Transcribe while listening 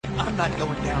not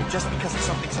going down just because of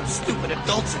something some stupid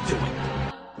adults are doing.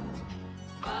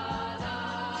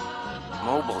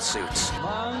 Mobile suits.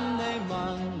 Monday,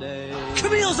 Monday.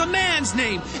 Camille's a man's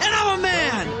name, and I'm a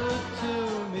man!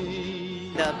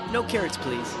 No carrots,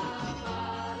 please.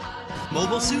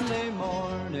 Mobile suit? Monday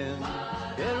morning,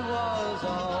 it was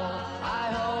all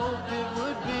I hoped it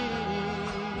would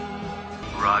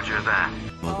be. Roger that.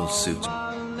 Mobile suit.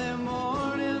 Monday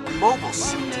morning, Mobile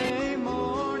suit. Monday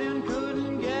morning,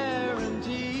 couldn't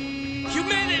guarantee.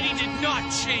 Humanity did not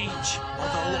change.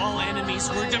 Although all enemies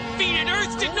were defeated,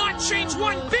 Earth did not change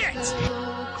one bit.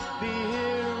 Be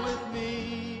here with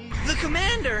me. The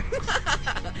commander!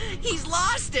 He's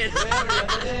lost it!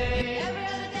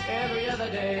 Every other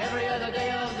day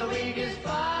of the week is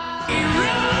fine.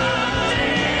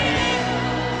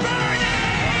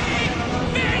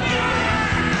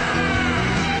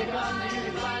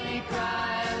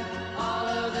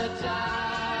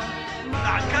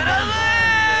 Not gonna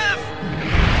live!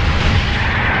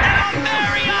 And I'll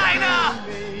marry Ina!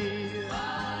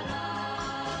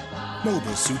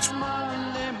 Mobile suits.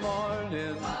 Monday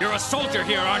morning. You're a soldier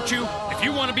here, aren't you? If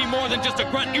you want to be more than just a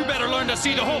grunt, you better learn to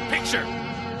see the whole picture.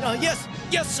 Yes,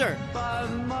 sir.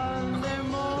 I'm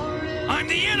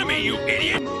the enemy, you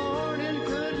idiot! Morning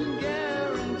couldn't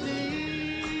guarantee.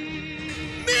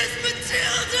 Miss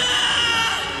Matilda!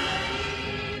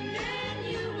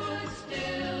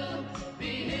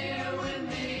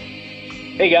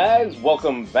 Hey guys,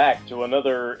 welcome back to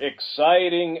another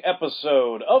exciting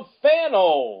episode of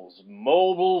Fanholes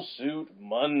Mobile Suit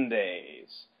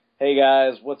Mondays. Hey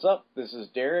guys, what's up? This is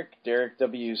Derek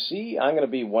WC. I'm going to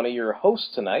be one of your hosts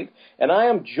tonight, and I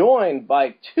am joined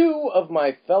by two of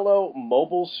my fellow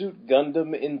Mobile Suit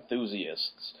Gundam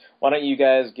enthusiasts. Why don't you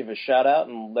guys give a shout out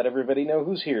and let everybody know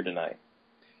who's here tonight?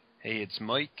 Hey, it's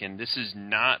Mike, and this is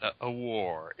not a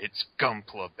war. It's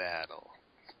Gunpla battle.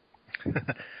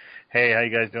 Hey, how you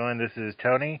guys doing? This is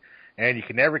Tony, and you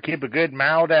can never keep a good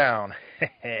Mao down.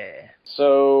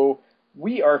 So,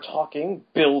 we are talking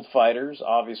build fighters,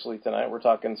 obviously, tonight. We're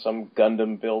talking some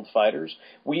Gundam build fighters.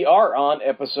 We are on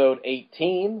episode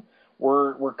 18.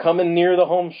 We're coming near the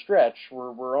home stretch.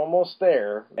 We're almost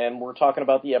there, and we're talking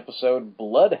about the episode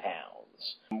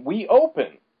Bloodhounds. We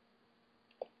open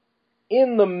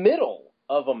in the middle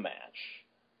of a match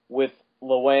with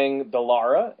Luang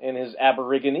Dalara and his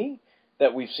Aborigine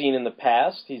that we've seen in the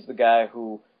past. He's the guy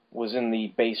who was in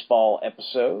the baseball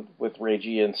episode with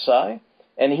Reiji and Sai.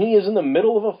 And he is in the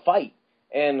middle of a fight.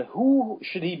 And who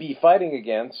should he be fighting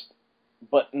against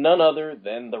but none other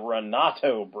than the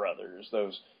Renato brothers,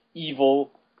 those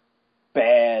evil,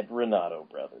 bad Renato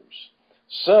brothers.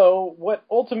 So what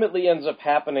ultimately ends up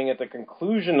happening at the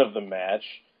conclusion of the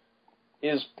match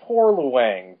is poor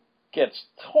Luang gets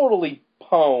totally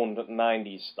pwned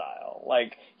 90s style.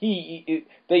 Like, in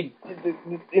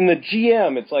the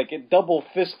GM, it's like it double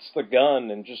fists the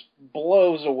gun and just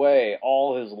blows away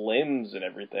all his limbs and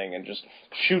everything and just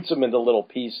shoots him into little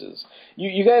pieces.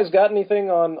 You guys got anything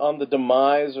on the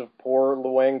demise of poor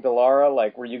Luang Dalara?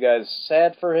 Like, were you guys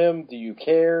sad for him? Do you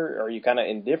care? Are you kind of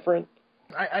indifferent?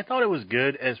 I thought it was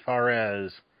good as far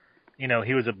as,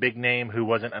 he was a big name who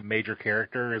wasn't a major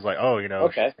character. It's like,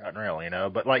 Okay. shit's gotten real,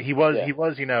 But, like, he was,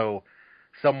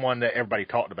 someone that everybody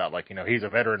talked about. Like, he's a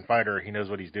veteran fighter. He knows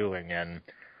what he's doing and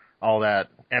all that.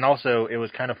 And also, it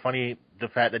was kind of funny the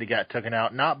fact that he got taken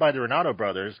out, not by the Renato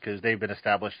brothers, because they've been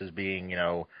established as being,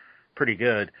 pretty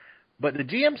good. But the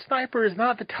GM sniper is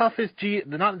not the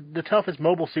toughest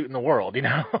mobile suit in the world,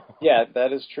 Yeah,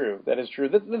 that is true.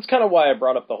 That's kind of why I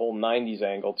brought up the whole 90s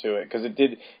angle to it, because it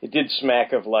did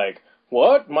smack of like,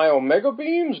 what? My Omega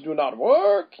beams do not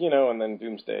work? And then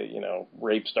Doomsday,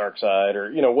 rapes Darkseid,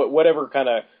 or, whatever kind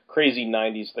of crazy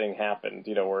 90s thing happened,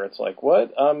 where it's like,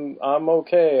 what? I'm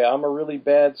okay. I'm a really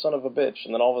bad son of a bitch.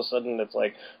 And then all of a sudden it's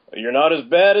like, you're not as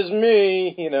bad as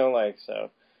me, so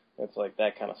it's like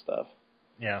that kind of stuff.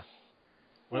 Yeah.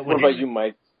 What about you,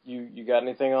 Mike? You got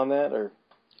anything on that, or?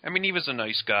 I mean, he was a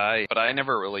nice guy, but I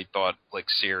never really thought,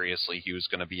 seriously he was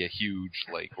going to be a huge,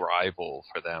 rival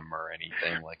for them or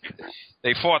anything.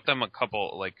 They fought them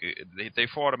they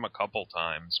fought him a couple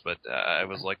times, but I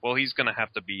was like, well, he's going to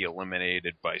have to be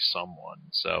eliminated by someone,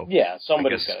 so. Yeah,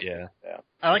 somebody's got to. Yeah.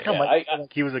 I like how Mike,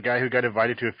 he was a guy who got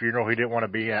invited to a funeral he didn't want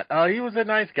to be at. He was a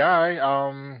nice guy,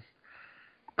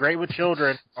 great with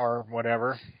children, or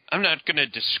whatever. I'm not going to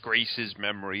disgrace his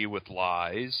memory with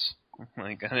lies.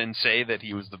 I didn't say that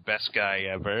he was the best guy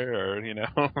ever, or,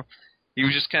 he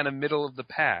was just kind of middle of the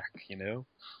pack,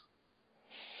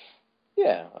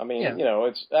 Yeah, I mean,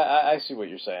 it's, I see what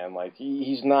you're saying. Like,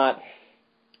 he's not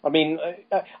I mean,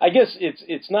 I guess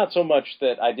it's not so much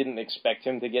that I didn't expect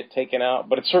him to get taken out,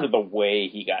 but it's sort of the way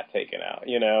he got taken out.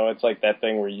 You know, it's like that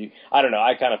thing where I don't know,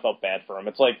 I kind of felt bad for him.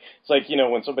 It's like you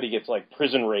know, when somebody gets like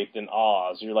prison raped in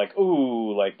Oz, you're like,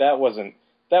 ooh, like that wasn't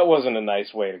a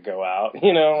nice way to go out.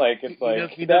 You know, like it's like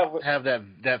he does have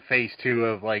that face too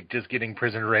of like just getting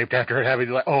prison raped after it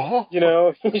happened. Like, oh, you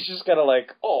know, he's just kind of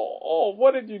like, oh,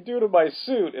 what did you do to my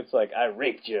suit? It's like, I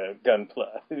raped you,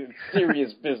 Gunpla. It's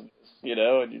serious business. You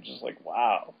know, and you're just like,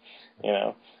 wow, you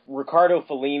know. Riccardo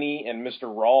Fellini and Mr.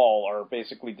 Rawl are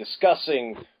basically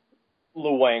discussing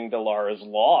Luang de Lara's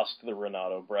loss to the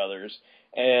Renato brothers,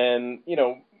 and, you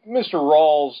know, Mr.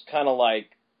 Rawl's kind of like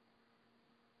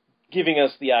giving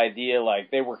us the idea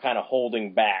like they were kind of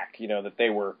holding back, you know, that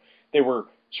they were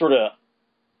sort of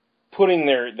putting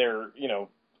their, you know,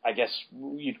 I guess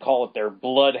you'd call it their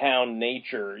bloodhound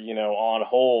nature, you know, on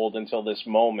hold until this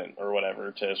moment or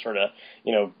whatever to sort of,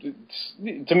 you know,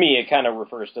 to me it kind of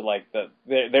refers to like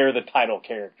they're the title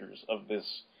characters of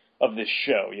this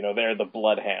show, you know, they're the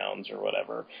bloodhounds or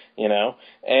whatever, you know,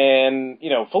 and,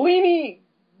 you know, Fellini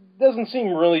doesn't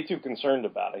seem really too concerned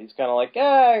about it. He's kind of like,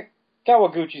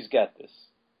 Kawaguchi's got this.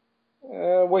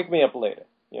 Wake me up later,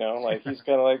 you know, like he's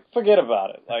kind of like, forget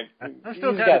about it. Like, I'm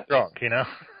still kind of drunk, you know.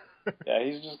 Yeah,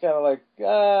 he's just kind of like,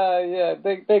 yeah,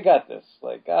 they got this.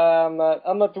 Like, I'm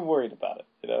not too worried about it,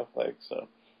 you know. Like, so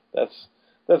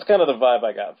that's kind of the vibe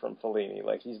I got from Fellini.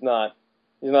 Like, he's not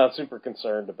super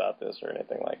concerned about this or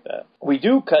anything like that. We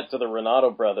do cut to the Renato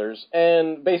brothers,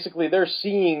 and basically they're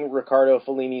seeing Riccardo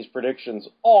Fellini's predictions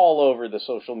all over the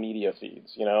social media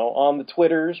feeds. You know, on the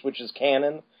Twitters, which is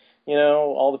canon. You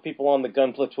know, all the people on the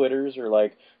Gunpla Twitters are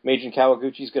like, Meijin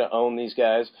Kawaguchi's going to own these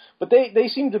guys. But they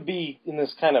seem to be in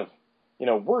this kind of, you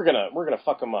know, we're gonna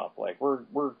fuck him up. Like, we're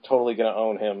totally going to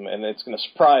own him, and it's going to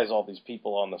surprise all these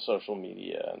people on the social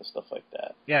media and stuff like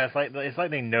that. Yeah, it's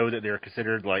like they know that they're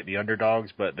considered like the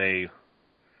underdogs, but they,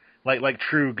 like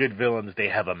true good villains, they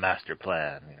have a master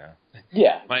plan, you know?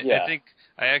 Yeah, I think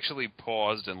I actually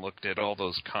paused and looked at all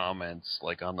those comments,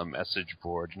 like, on the message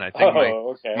board, and I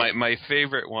think my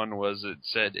favorite one was, it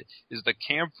said, is the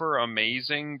camphor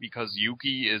amazing because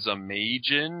Yuki is a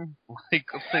Meijin? Like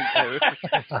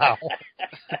Wow.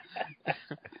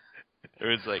 It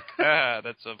was like,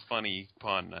 that's a funny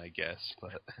pun, I guess,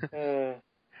 but...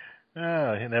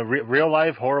 And real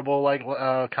life horrible, like,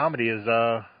 comedy is,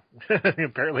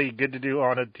 apparently good to do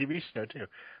on a TV show, too.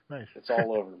 Nice. It's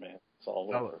all over, man. It's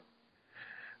all over.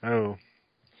 Oh.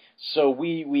 So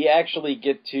we actually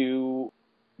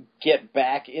get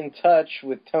back in touch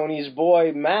with Tony's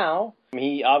boy, Mao.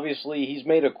 He's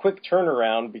made a quick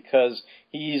turnaround because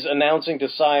he's announcing to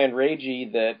Sai and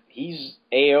Reiji that he's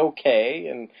A-OK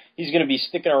and he's going to be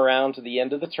sticking around to the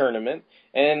end of the tournament,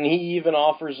 and he even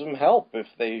offers them help if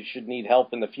they should need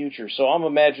help in the future. So I'm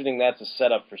imagining that's a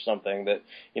setup for something that,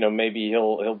 you know, maybe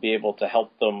he'll be able to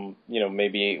help them, you know,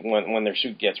 maybe when their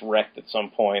suit gets wrecked at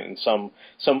some point in some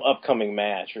upcoming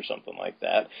match or something like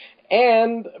that.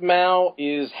 And Mao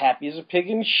is happy as a pig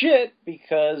in shit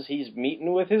because he's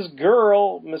meeting with his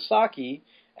girl, Misaki,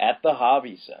 at the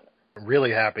hobby center.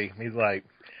 Really happy. He's like,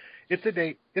 it's a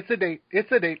date. It's a date. It's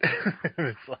a date.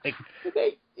 It's like, it's a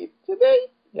date. It's a date.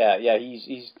 Yeah,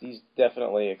 he's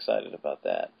definitely excited about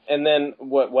that. And then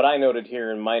what I noted here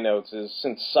in my notes is,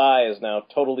 since Sai is now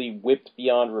totally whipped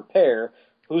beyond repair,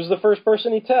 who's the first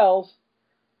person he tells?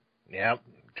 Yeah,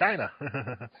 China.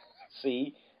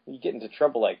 See, you get into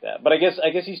trouble like that. But I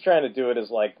guess he's trying to do it as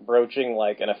like broaching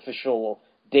like an official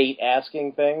date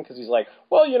asking thing, because he's like,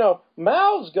 well, you know,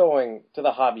 Mao's going to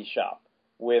the hobby shop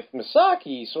with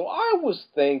Misaki, so I was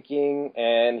thinking,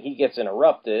 and he gets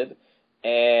interrupted,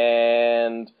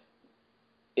 and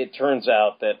it turns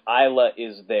out that Isla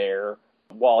is there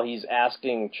while he's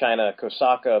asking China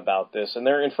Kosaka about this, and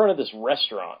they're in front of this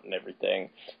restaurant and everything,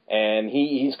 and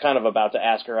he's kind of about to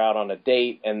ask her out on a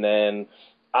date, and then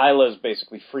Isla's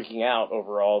basically freaking out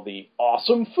over all the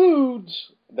awesome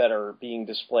foods that are being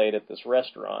displayed at this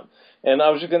restaurant. And I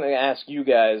was just going to ask you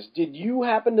guys, did you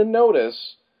happen to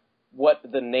notice what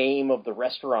the name of the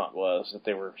restaurant was that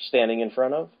they were standing in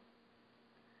front of?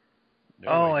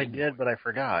 No, I did, but I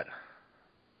forgot.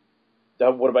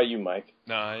 What about you, Mike?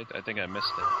 No, I think I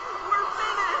missed it. We're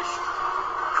finished!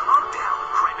 Calm down,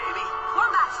 crybaby.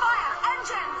 One match fire!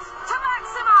 Engines! To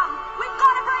maximum! We've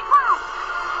got to break through!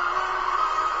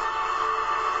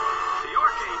 The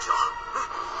Archangel!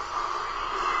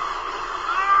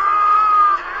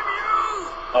 Damn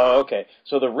you! Oh, okay.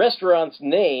 So the restaurant's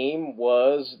name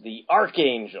was the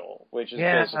Archangel, which is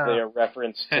basically a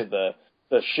reference to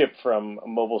ship from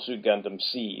Mobile Suit Gundam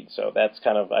Seed. So that's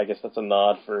kind of, I guess that's a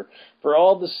nod for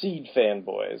all the Seed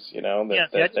fanboys, you know. I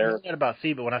didn't know that about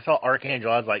Seed, but when I saw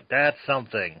Archangel, I was like, that's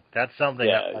something. That's something.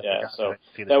 Yeah. So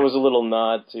that was a little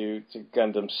nod to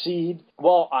Gundam Seed.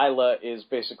 While Isla is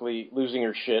basically losing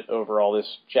her shit over all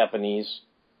this Japanese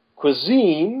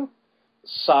cuisine,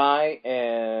 Sai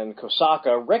and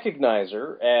Kosaka recognize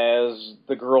her as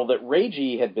the girl that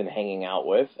Reiji had been hanging out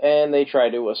with, and they try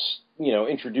to,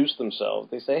 introduce themselves.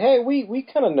 They say, hey, we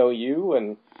kind of know you,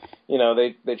 and,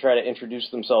 they try to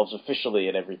introduce themselves officially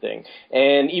and everything.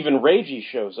 And even Reiji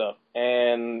shows up,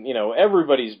 and,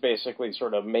 everybody's basically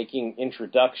sort of making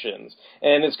introductions.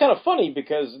 And it's kind of funny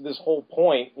because this whole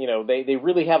point, they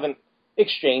really haven't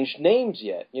exchanged names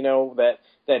yet.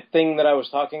 That thing that I was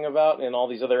talking about in all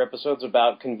these other episodes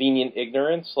about convenient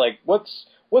ignorance, like what's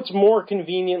more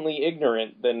conveniently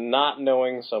ignorant than not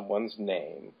knowing someone's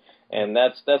name? And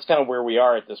that's kind of where we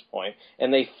are at this point.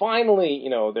 And they finally,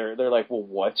 they're like, well,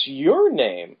 what's your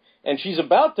name? And she's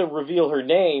about to reveal her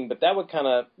name, but that would kind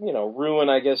of, ruin,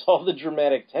 I guess, all the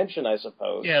dramatic tension, I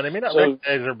suppose. Yeah, they may not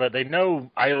recognize her, but they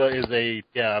know Isla is a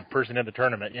person in the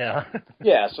tournament, yeah.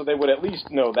 Yeah, so they would at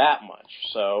least know that much.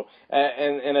 So,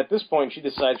 and at this point, she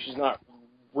decides she's not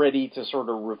ready to sort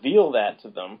of reveal that to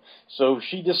them. So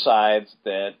she decides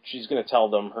that she's going to tell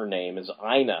them her name is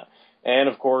Aina. And,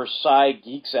 of course, Sai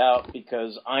geeks out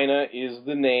because Aina is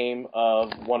the name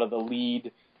of one of the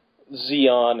lead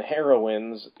Zeon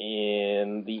heroines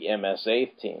in the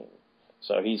MS-8 team.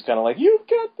 So he's kind of like, you've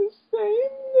got the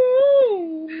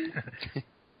same name.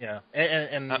 Yeah,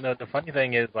 and the funny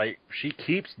thing is, like, she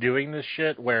keeps doing this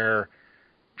shit where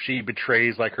she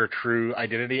betrays, like, her true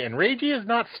identity, and Reiji is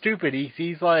not stupid.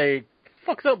 He's like,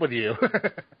 fuck's up with you?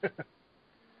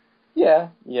 Yeah,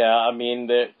 I mean,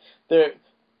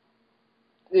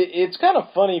 it's kind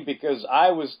of funny because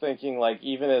I was thinking, like,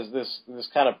 even as this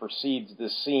kind of precedes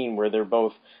this scene where they're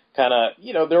both kind of,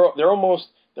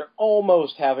 they're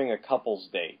almost having a couple's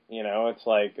date.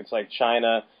 It's like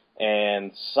China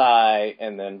and Sai,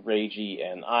 and then Reiji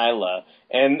and Isla,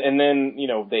 and then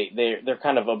they're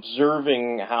kind of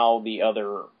observing how the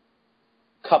other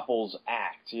couples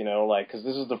act, because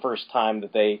this is the first time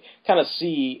that they kind of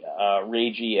see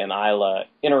Reiji and Isla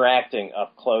interacting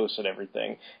up close and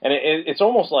everything, and it's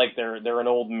almost like they're an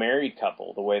old married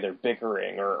couple, the way they're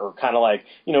bickering, or kind of like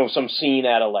some scene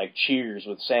out of like Cheers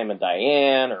with Sam and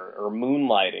Diane, or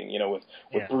Moonlighting,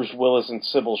 with Bruce Willis and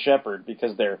Sybil Shepherd,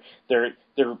 because they're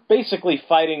basically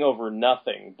fighting over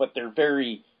nothing, but they're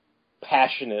very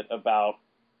passionate about,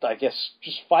 I guess,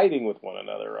 just fighting with one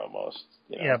another almost.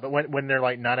 Yeah, but when they're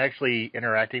like not actually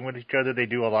interacting with each other, they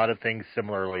do a lot of things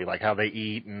similarly, like how they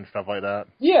eat and stuff like that.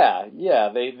 Yeah,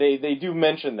 they do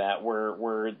mention that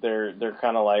where they're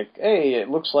kind of like, hey, it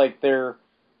looks like that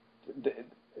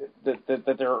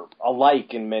they're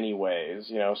alike in many ways,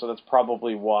 so that's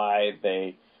probably why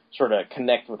they sort of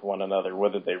connect with one another,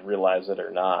 whether they realize it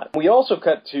or not. We also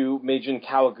cut to Meijin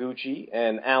Kawaguchi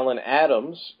and Alan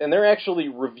Adams, and they're actually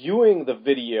reviewing the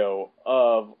video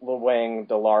of Luang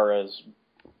Dalara's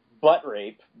butt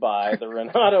rape by the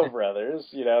Renato brothers.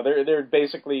 They're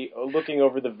basically looking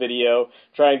over the video,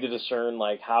 trying to discern,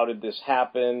 like, how did this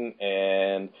happen,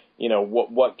 and,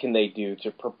 what can they do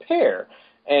to prepare.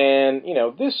 And,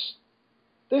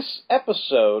 this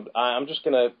episode, I'm just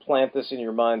going to plant this in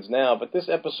your minds now, but this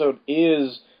episode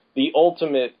is the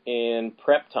ultimate in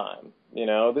prep time.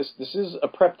 This is a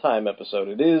prep time episode.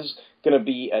 It is going to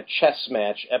be a chess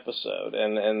match episode,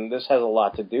 and this has a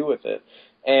lot to do with it.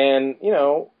 And,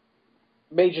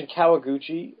 Meijin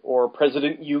Kawaguchi, or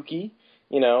President Yuki,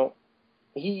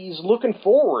 he's looking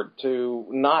forward to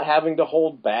not having to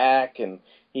hold back, and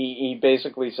he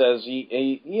basically says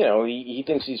he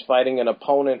thinks he's fighting an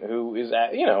opponent who is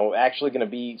actually going to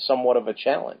be somewhat of a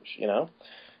challenge,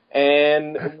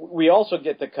 And we also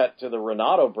get to cut to the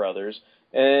Renato brothers,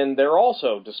 and they're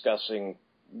also discussing,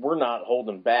 we're not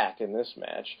holding back in this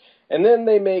match. And then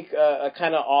they make a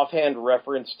kind of offhand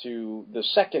reference to the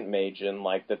second Meijin,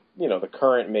 like the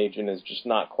current Meijin is just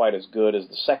not quite as good as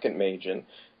the second Meijin.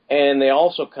 And they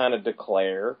also kind of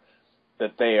declare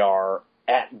that they are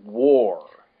at war.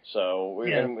 So,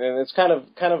 yeah. and it's kind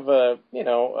of a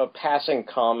passing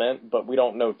comment, but we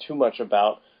don't know too much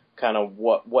about kind of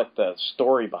what the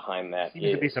story behind that is.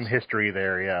 Seems to be some history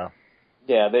there, yeah.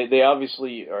 Yeah, they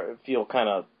obviously feel kind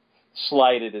of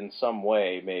slighted in some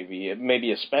way,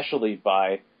 maybe especially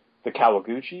by the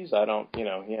Kawaguchis. I don't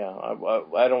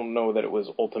know that it was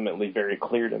ultimately very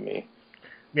clear to me.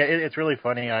 Yeah, it's really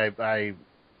funny. I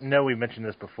know we mentioned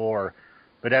this before,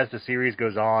 but as the series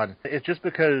goes on, it's just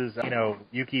because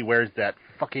Yuki wears that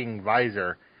fucking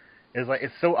visor, It's like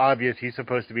it's so obvious he's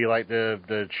supposed to be like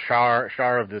the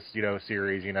Char of this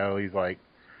series. He's like,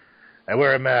 I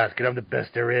wear a mask and I'm the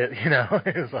best there is.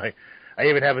 It's like I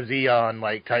even have a Xeon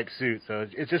like type suit. So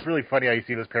it's just really funny how you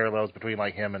see those parallels between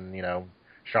like him and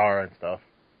Char and stuff.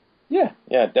 Yeah,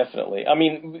 definitely. I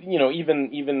mean,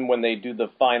 even when they do the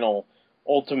final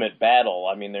ultimate battle,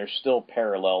 I mean, there's still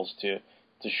parallels to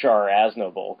Char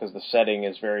Aznavour, because the setting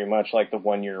is very much like the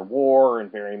 1 Year War and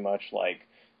very much like,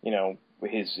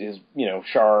 his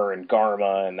Char and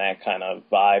Garma and that kind of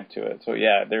vibe to it. So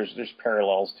yeah, there's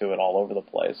parallels to it all over the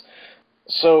place.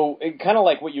 So, kind of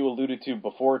like what you alluded to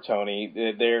before, Tony,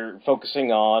 they're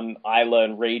focusing on Isla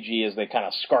and Reiji as they kind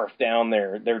of scarf down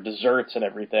their desserts and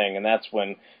everything, and that's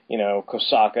when,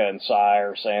 Kosaka and Sai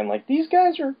are saying, like, these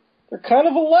guys they're kind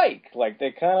of alike, like,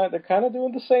 they're kind of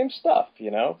doing the same stuff,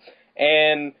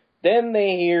 and then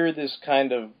they hear this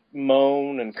kind of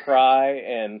moan and cry,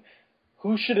 and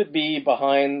who should it be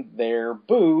behind their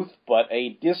booth but a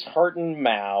disheartened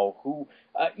Mao who,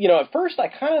 at first I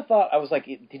kind of thought, I was like,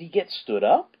 did he get stood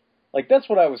up? Like, that's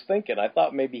what I was thinking. I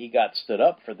thought maybe he got stood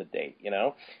up for the date,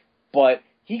 But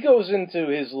he goes into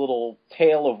his little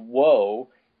tale of woe,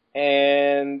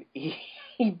 and he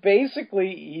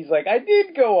basically, he's like, I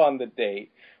did go on the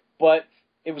date, but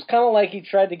it was kind of like he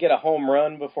tried to get a home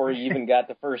run before he even got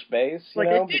to first base. I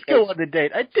did go on the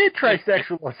date. I did try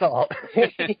sexual assault.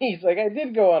 He's like, I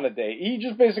did go on a date. He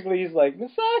just basically, he's like,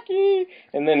 Misaki!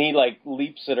 And then he, like,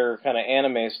 leaps at her kind of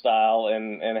anime style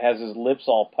and has his lips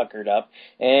all puckered up.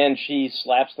 And she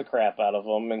slaps the crap out of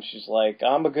him. And she's like,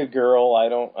 I'm a good girl. I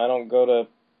don't go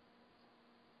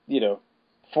to,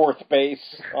 fourth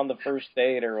base on the first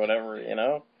date or whatever,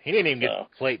 He didn't even get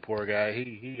the plate, poor guy.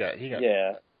 He got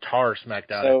yeah. tar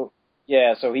smacked out. So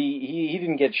he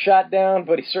didn't get shot down,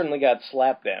 but he certainly got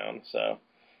slapped down. So,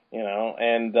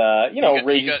 and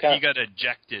he got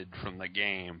ejected from the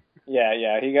game.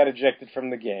 Yeah, he got ejected from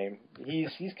the game.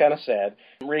 He's kind of sad.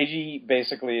 Reiji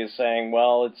basically is saying,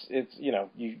 well, it's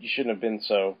you shouldn't have been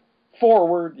so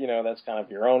forward. That's kind of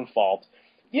your own fault.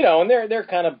 And they're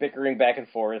kind of bickering back and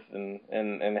forth and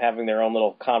having their own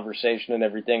little conversation and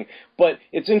everything. But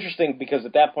it's interesting because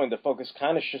at that point the focus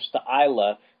kind of shifts to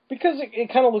Isla, because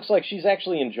it kind of looks like she's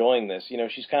actually enjoying this.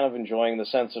 She's kind of enjoying the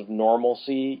sense of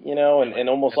normalcy, and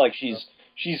almost like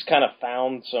she's kind of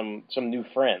found some new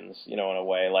friends, in a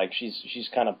way. Like she's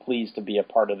kind of pleased to be a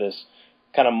part of this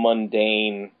kind of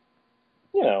mundane,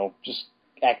 just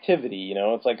activity.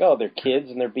 It's like, oh, they're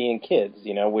kids and they're being kids,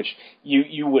 which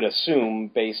you would assume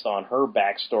based on her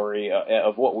backstory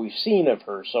of what we've seen of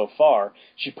her so far,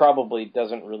 she probably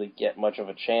doesn't really get much of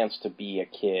a chance to be a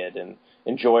kid and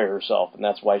enjoy herself, and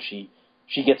that's why she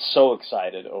gets so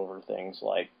excited over things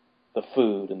like the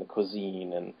food and the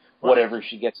cuisine and whatever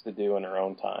she gets to do in her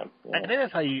own time. I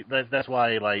think that's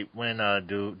why, like, when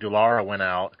Dulara went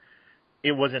out,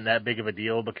 it wasn't that big of a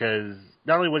deal, because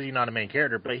not only was he not a main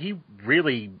character, but he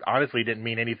really, honestly, didn't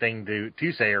mean anything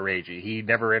to Sei or Reiji. He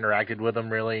never interacted with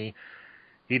them, really.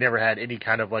 He never had any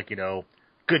kind of, like,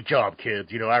 good job, kids,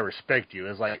 I respect you.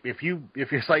 It's like, if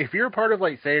you're a part of,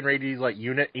 like, Sei and Reiji's, like,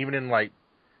 unit, even in, like,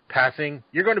 passing,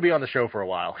 you're going to be on the show for a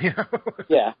while,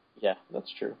 Yeah,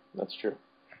 that's true.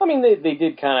 I mean, they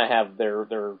did kind of have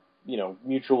their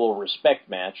mutual respect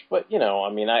match, but,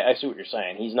 I see what you're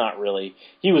saying.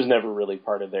 He was never really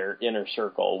part of their inner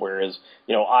circle, whereas,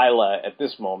 Isla at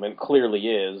this moment clearly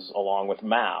is, along with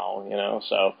Mao,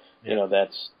 so,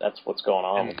 that's what's going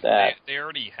on with that. They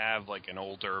already have, like, an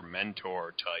older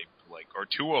mentor type, like, or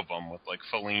two of them with, like,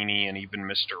 Fellini and even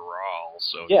Mr. Rawl,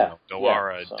 so,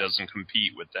 Delara doesn't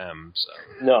compete with them,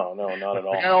 so. No, not at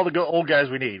all. We got all the old guys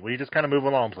we need. Will you just kind of move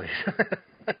along, please?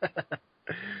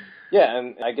 Yeah,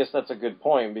 and I guess that's a good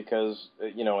point, because,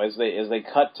 as they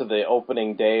cut to the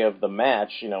opening day of the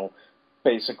match,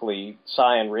 basically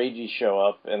Sai and Reiji show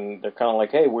up, and they're kind of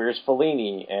like, hey, where's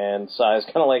Fellini? And Sai's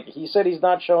kind of like, he said he's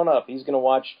not showing up. He's gonna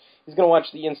watch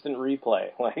the instant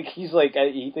replay. Like, he's like,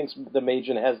 he thinks the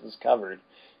Majin has this covered.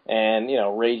 And,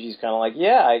 Reiji's kind of like,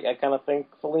 yeah, I kind of think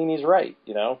Fellini's right,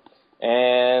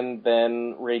 And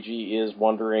then Reiji is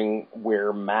wondering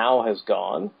where Mao has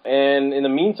gone. And in the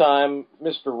meantime,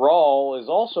 Mr. Rawl is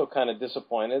also kind of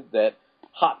disappointed that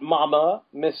hot mama,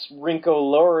 Miss Rinko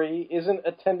Lori, isn't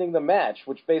attending the match,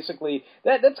 which basically,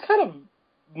 that's kind of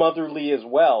motherly as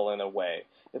well, in a way.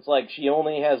 It's like she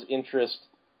only has interest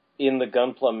in the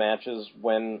Gunpla matches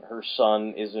when her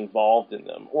son is involved in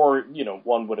them. Or,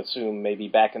 one would assume maybe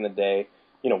back in the day,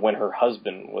 when her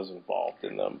husband was involved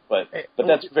in them. But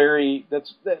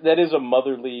that is a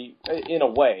motherly, in a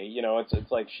way,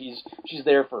 it's like she's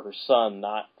there for her son,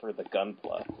 not for the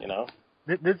Gunpla,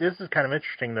 This is kind of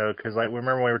interesting, though, because, like,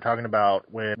 remember when we were talking about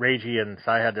when Reiji and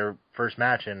Sai had their first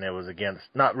match, and it was against,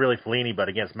 not really Fellini, but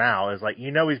against Mao. It's like,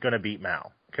 he's going to beat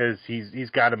Mao, because he's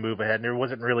got to move ahead, and there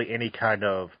wasn't really any kind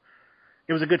of...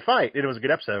 It was a good fight, and it was a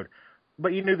good episode,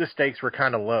 but you knew the stakes were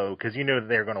kind of low, because you knew that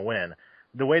they were going to win.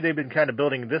 The way they've been kind of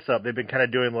building this up, they've been kind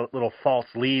of doing little false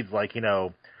leads, like,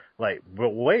 but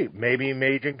wait, maybe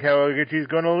Meijin Kawaguchi's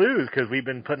going to lose, because we've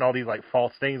been putting all these, like,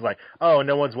 false things, like, oh,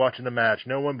 no one's watching the match,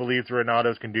 no one believes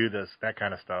Renatos can do this, that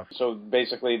kind of stuff. So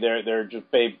basically, they're just,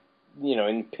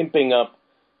 in pimping up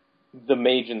the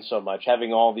Meijin so much,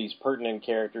 having all these pertinent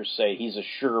characters say he's a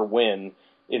sure win.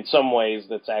 In some ways,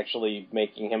 that's actually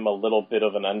making him a little bit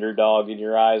of an underdog in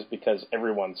your eyes, because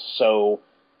everyone's so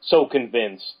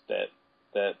convinced that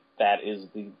is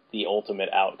the ultimate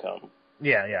outcome.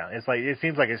 Yeah. It's like, it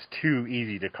seems like it's too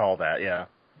easy to call that. Yeah.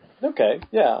 Okay.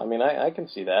 Yeah. I mean, I can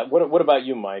see that. What about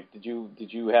you, Mike? Did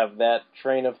you have that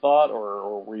train of thought,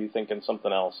 or were you thinking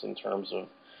something else in terms of?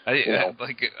 I'm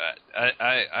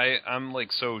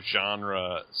like so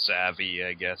genre savvy,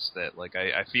 I guess, that like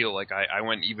I feel like I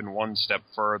went even one step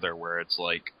further, where it's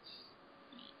like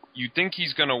you think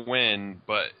he's gonna win,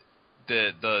 but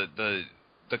the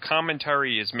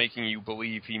commentary is making you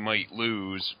believe he might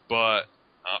lose, but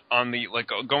on the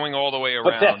going all the way around,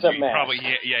 but that's a match. Probably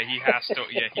he has to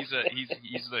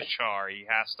he's the Char, he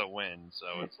has to win,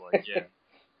 so it's like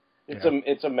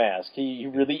It's a mask. He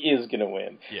really is going to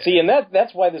win. Yeah. See, and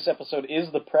that's why this episode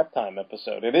is the prep time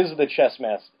episode. It is the chess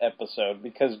mask episode,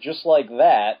 because just like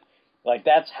that, like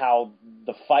that's how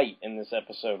the fight in this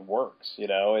episode works.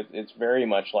 It's very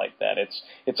much like that.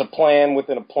 It's a plan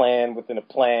within a plan within a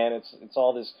plan. It's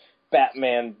all this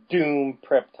Batman Doom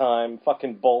prep time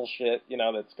fucking bullshit,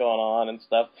 that's going on and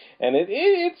stuff. And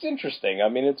it's interesting. I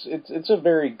mean, it's a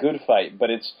very good fight, but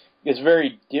it's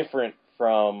very different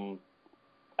from,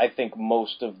 I think,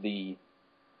 most of the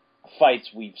fights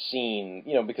we've seen,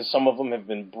 because some of them have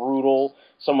been brutal,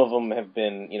 some of them have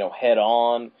been, head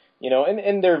on,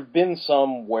 and there have been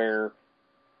some where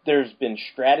there's been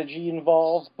strategy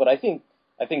involved, but I think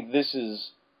this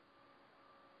is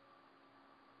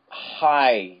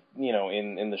high,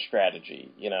 in the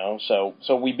strategy,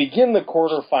 So we begin the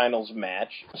quarterfinals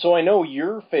match. So I know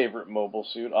your favorite mobile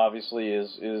suit, obviously,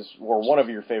 or one of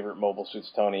your favorite mobile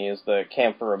suits, Tony, is the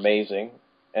Camphor Amazing.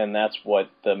 And that's what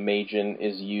the Meijin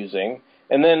is using.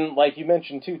 And then, like you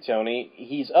mentioned too, Tony,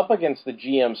 he's up against the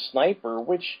GM Sniper,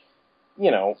 which,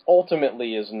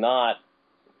 ultimately is not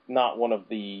one of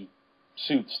the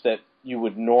suits that you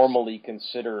would normally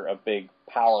consider a big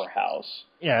powerhouse.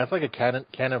 Yeah, it's like a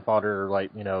cannon fodder,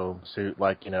 suit,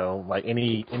 like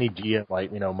any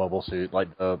GM, mobile suit,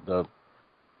 like the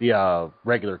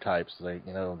regular types,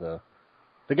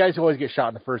 the guys who always get shot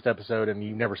in the first episode and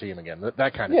you never see them again.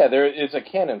 That kind of stuff. It's a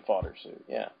cannon fodder suit,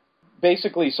 yeah.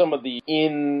 Basically, some of the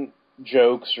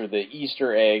in-jokes or the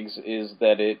Easter eggs is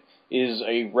that it is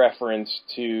a reference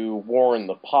to War in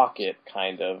the Pocket,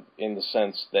 kind of, in the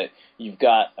sense that you've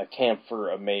got a Camphor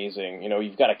Amazing.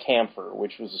 You've got a Camphor,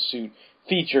 which was a suit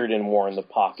featured in War in the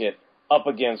Pocket, up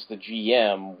against the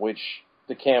GM, which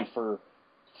the Camphor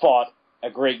fought a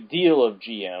great deal of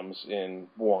GMs in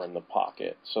War in the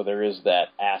Pocket. So there is that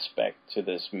aspect to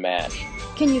this match.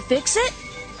 Can you fix it?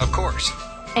 Of course.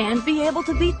 And be able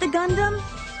to beat the Gundam?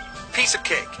 Piece of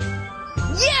cake.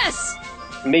 Yes!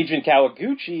 Meijin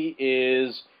Kawaguchi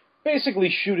is basically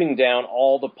shooting down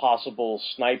all the possible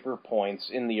sniper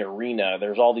points in the arena.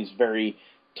 There's all these very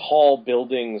tall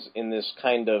buildings in this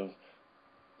kind of,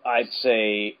 I'd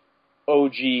say,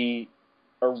 OG,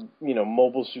 or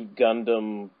Mobile Suit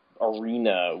Gundam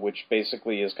arena, which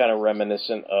basically is kind of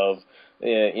reminiscent of,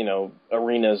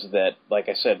 arenas that, like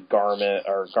I said, Garma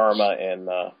and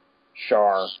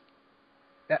Char.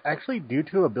 Actually, due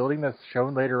to a building that's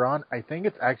shown later on, I think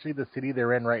it's actually the city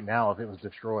they're in right now if it was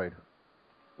destroyed.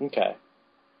 Okay.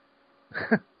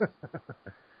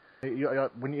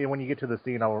 When you get to the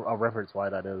scene, I'll reference why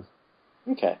that is.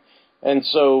 Okay. And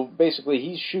so, basically,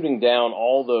 he's shooting down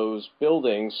all those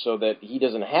buildings so that he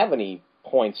doesn't have any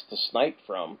points to snipe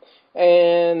from.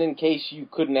 And in case you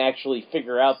couldn't actually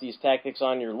figure out these tactics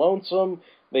on your lonesome,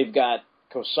 they've got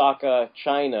Kosaka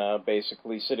China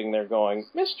basically sitting there going,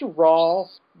 Mr. Rawl,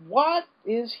 what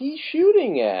is he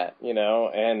shooting at?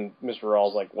 And Mr.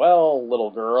 Rawl's like, well, little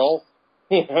girl,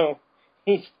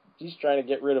 he's trying to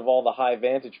get rid of all the high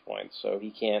vantage points, so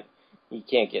he can't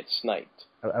get sniped.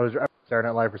 I was staring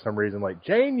at live for some reason, like,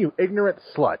 Jane, you ignorant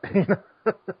slut.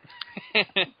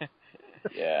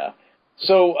 Yeah.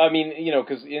 So, I mean,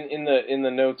 because in the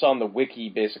notes on the wiki,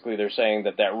 basically they're saying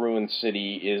that ruined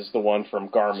city is the one from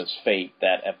Garma's Fate,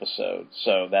 that episode.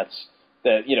 So that's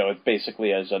that, you know, it's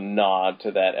basically as a nod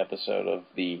to that episode of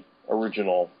the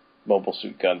original Mobile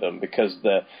Suit Gundam, because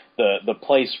the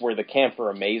place where the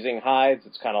Camphor Amazing hides,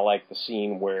 it's kind of like the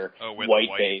scene where White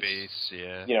Base,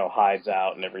 yeah, you know, hides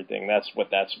out and everything. That's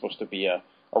what that's supposed to be a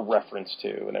reference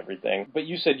to and everything. But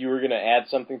you said you were going to add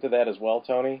something to that as well,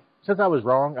 Tony? Since I was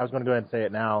wrong, I was going to go ahead and say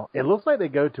it now. It looks like they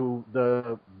go to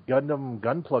the Gundam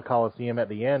Gunpla Coliseum at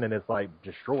the end, and it's, like,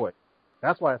 destroyed.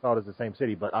 That's why I thought it was the same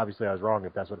city, but obviously I was wrong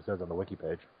if that's what it says on the wiki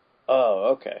page.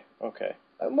 Oh, okay.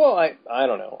 Well, I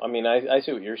don't know. I mean, I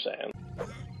see what you're saying.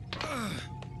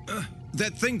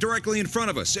 That thing directly in front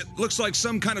of us, it looks like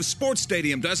some kind of sports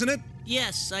stadium, doesn't it?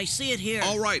 Yes, I see it here.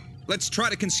 All right, let's try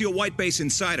to conceal White Base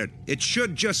inside it. It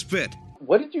should just fit.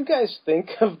 What did you guys think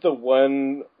of the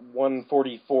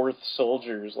 144th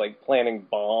soldiers, like, planting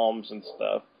bombs and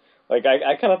stuff? Like,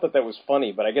 I kind of thought that was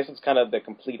funny, but I guess it's kind of the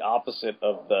complete opposite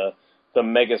of the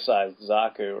mega-sized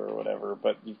Zaku or whatever,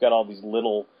 but you've got all these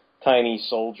little tiny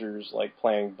soldiers, like,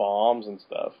 planting bombs and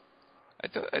stuff. I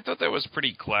thought that was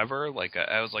pretty clever. Like,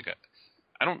 I was like,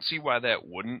 I don't see why that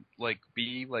wouldn't, like,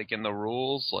 be, like, in the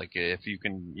rules. Like, if you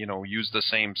can, you know, use the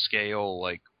same scale,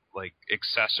 like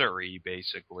accessory,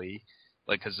 basically.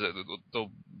 Like, because the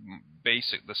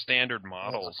standard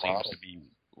model seems to be,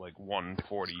 like,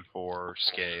 144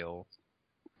 scale.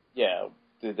 Yeah,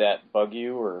 did that bug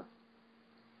you, or?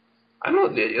 I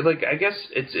don't like. I guess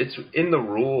it's in the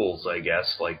rules. I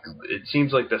guess like it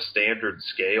seems like the standard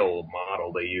scale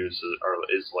model they use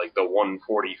is like the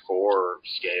 144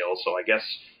 scale. So I guess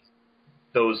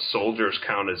those soldiers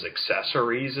count as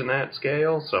accessories in that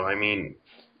scale. So I mean,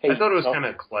 I thought it was kind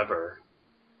of clever.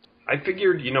 I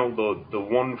figured, you know, the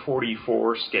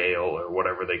 144 scale or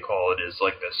whatever they call it is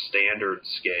like the standard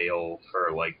scale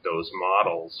for like those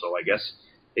models. So I guess.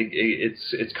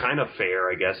 It's kind of fair,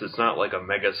 I guess. It's not like a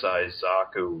mega-sized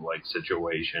Zaku like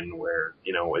situation where,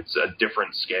 you know, it's a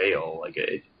different scale. Like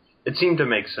it seemed to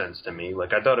make sense to me.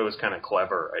 Like I thought it was kind of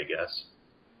clever, I guess.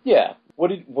 Yeah. What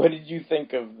did you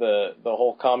think of the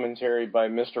whole commentary by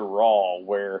Mr. Rawl,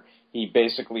 where he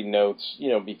basically notes, you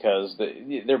know, because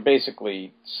they're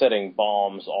basically setting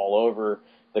bombs all over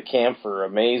the Camphor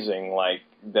Amazing, like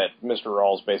that Mr.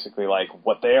 Rawl's basically like,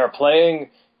 what they are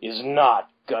playing is not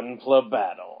Gunpla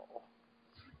battle.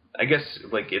 I guess,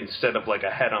 like, instead of, like,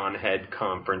 a head-on-head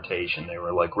confrontation, they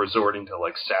were, like, resorting to,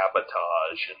 like,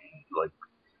 sabotage and, like,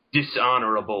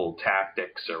 dishonorable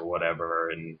tactics or whatever.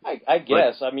 And I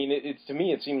guess. I mean, it's to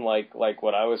me, it seemed like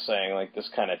what I was saying, like this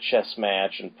kind of chess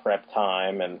match and prep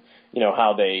time and, you know,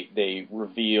 how they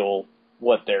reveal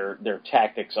what their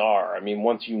tactics are. I mean,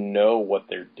 once you know what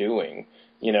they're doing,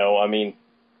 you know, I mean,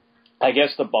 I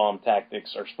guess the bomb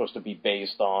tactics are supposed to be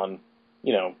based on,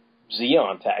 you know,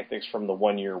 Zeon tactics from the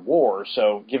 1 Year War.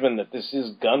 So given that this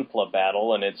is Gunpla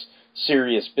battle and it's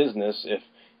serious business,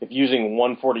 if using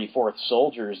 144th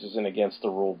soldiers isn't against the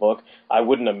rule book, I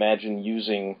wouldn't imagine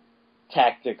using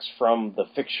tactics from the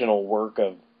fictional work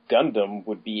of Gundam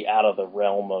would be out of the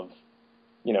realm of,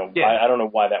 you know, I don't know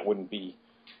why that wouldn't be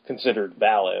considered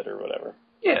valid or whatever.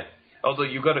 Yeah. Although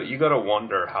you gotta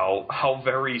wonder how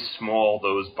very small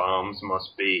those bombs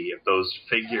must be if those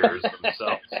figures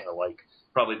themselves are like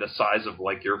probably the size of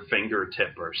like your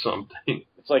fingertip or something.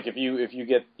 It's like if you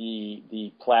get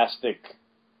the plastic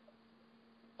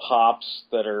pops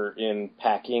that are in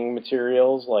packing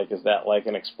materials, like is that like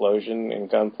an explosion in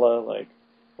Gunpla? Like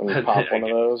when you pop one of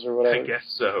those or whatever? I guess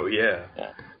so, yeah.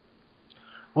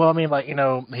 Well, I mean, like, you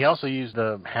know, he also used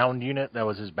the Hound unit that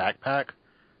was his backpack,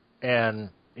 and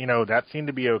you know, that seemed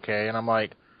to be okay, and I'm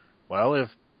like, well, if,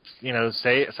 you know,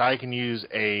 say I can use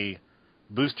a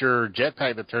booster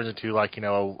jetpack that turns into, like, you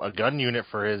know, a gun unit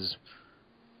for his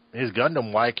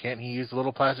Gundam, why can't he use the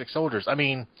little plastic soldiers? I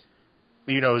mean,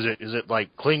 you know, is it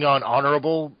like Klingon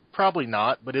honorable? Probably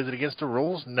not, but is it against the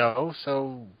rules? No,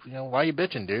 so, you know, why are you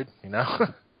bitching, dude, you know?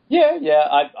 Yeah,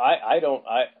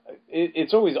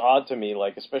 it's always odd to me,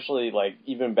 like, especially, like,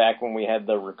 even back when we had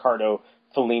the Ricardo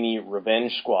Fellini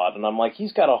Revenge Squad, and I'm like,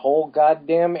 he's got a whole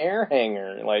goddamn air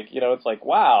hanger. Like, you know, it's like,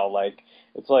 wow, like,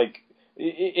 it's like,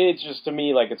 it's just, to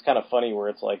me, like, it's kind of funny where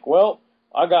it's like, well,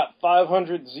 I got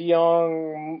 500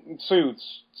 Zeong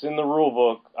suits. It's in the rule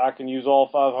book. I can use all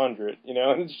 500, you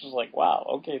know, and it's just like, wow,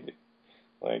 okay.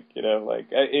 Like, you know, like,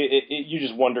 you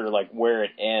just wonder, like, where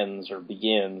it ends or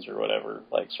begins or whatever,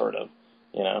 like, sort of,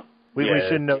 you know. We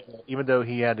should know, even though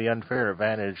he had the unfair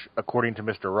advantage, according to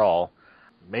Mr. Rawl,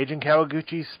 Meijin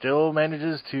Kawaguchi still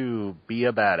manages to be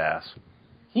a badass.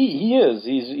 He is.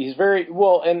 He's very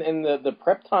well, and the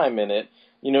prep time in it,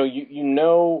 you know, you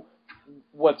know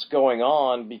what's going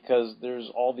on because there's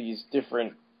all these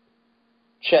different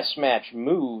chess match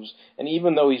moves, and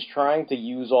even though he's trying to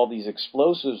use all these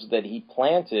explosives that he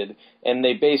planted, and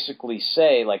they basically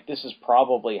say, like, this is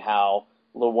probably how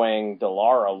Luang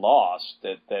Dalara lost,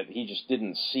 that he just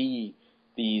didn't see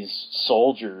these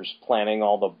soldiers planting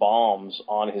all the bombs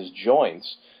on his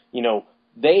joints. You know,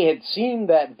 they had seen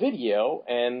that video,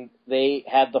 and they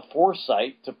had the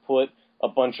foresight to put a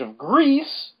bunch of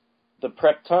grease, the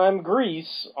prep time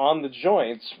grease, on the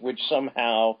joints, which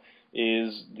somehow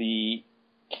is the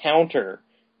counter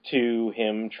to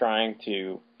him trying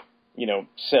to, you know,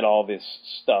 set all this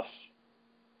stuff,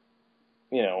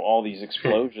 you know, all these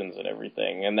explosions and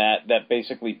everything, and that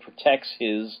basically protects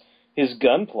his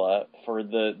gunpla for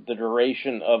the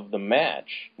duration of the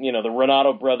match. You know, the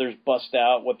Renato brothers bust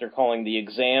out what they're calling the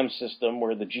exam system,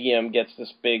 where the GM gets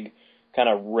this big kind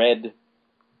of red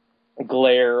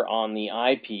glare on the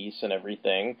eyepiece and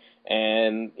everything,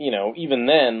 and, you know, even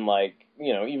then, like,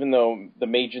 you know, even though the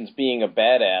Magians being a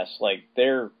badass, like,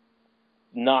 they're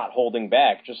not holding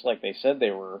back, just like they said they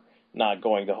were not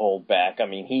going to hold back. I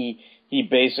mean, he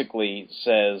basically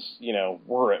says, you know,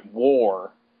 we're at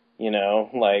war, you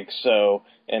know, like, so,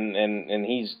 and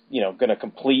he's, you know, going to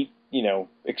complete, you know,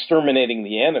 exterminating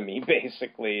the enemy,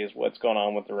 basically, is what's going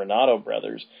on with the Renato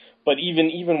brothers. But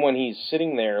even when he's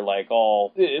sitting there, like,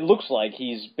 all, it looks like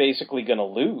he's basically going to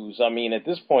lose. I mean, at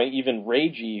this point, even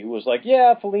Reiji, who was like,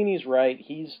 yeah, Fellini's right,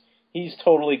 he's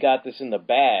totally got this in the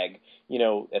bag, you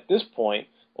know, at this point,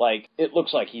 like, it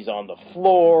looks like he's on the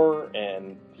floor,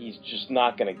 and he's just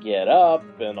not going to get up,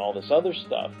 and all this other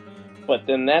stuff. But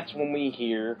then that's when we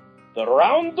hear the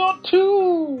round of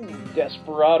two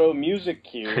desperado music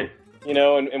cue, you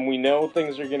know, and we know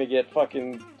things are going to get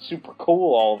fucking super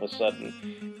cool all of a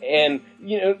sudden. And,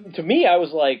 you know, to me, I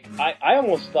was like, I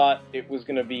almost thought it was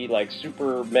going to be, like,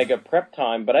 super mega prep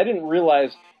time, but I didn't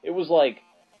realize it was, like,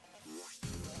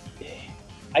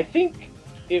 I think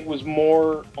it was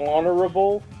more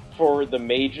honorable for the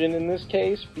Majin in this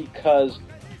case, because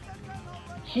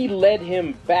he led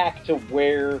him back to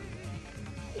where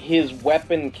his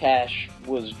weapon cache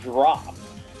was dropped.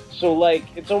 So, like,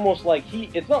 it's almost like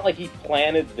it's not like he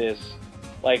planted this,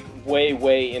 like,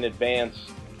 way in advance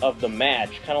of the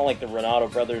match, kind of like the Renato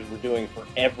brothers were doing for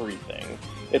everything.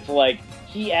 It's like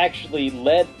he actually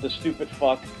led the stupid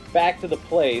fuck back to the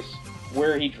place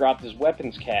where he dropped his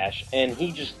weapons cache, and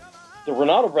the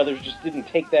Renato brothers just didn't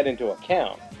take that into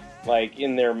account, like,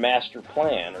 in their master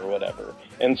plan or whatever.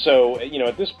 And so, you know,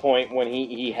 at this point, when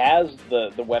he has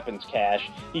the weapons cache,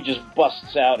 he just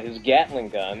busts out his Gatling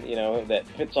gun, you know, that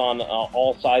fits on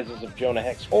all sizes of Jonah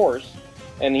Heck's horse,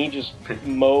 and he just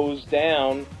mows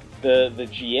down the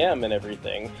GM and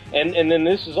everything. And then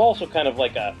this is also kind of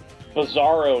like a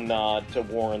bizarro nod to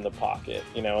War in the Pocket.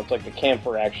 You know, it's like the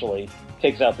camper actually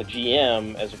takes out the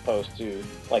GM as opposed to,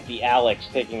 like, the Alex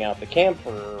taking out the camper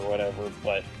or whatever,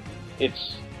 but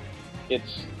it's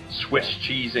Swiss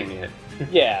cheesing it.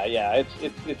 yeah,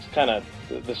 it's kind of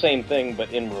the same thing,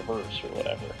 but in reverse or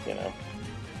whatever, you know.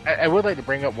 I would like to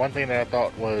bring up one thing that I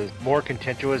thought was more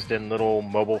contentious than little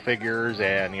mobile figures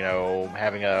and, you know,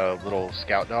 having a little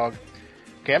scout dog.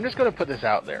 Okay, I'm just going to put this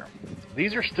out there.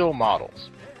 These are still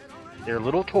models. They're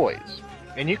little toys.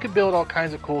 And you can build all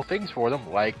kinds of cool things for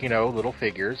them, like, you know, little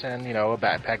figures and, you know, a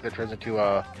backpack that turns into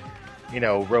a, you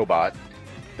know, robot.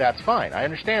 That's fine. I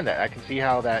understand that. I can see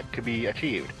how that could be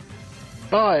achieved.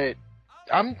 But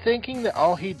I'm thinking that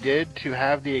all he did to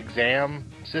have the exam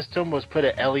system was put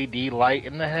an LED light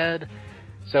in the head.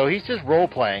 So he's just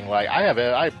role-playing, like, I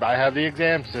have the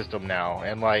exam system now.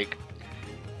 And, like,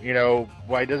 you know,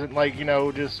 why doesn't, like, you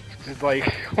know, just like,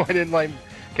 why didn't, like,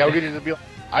 Calgary just be like,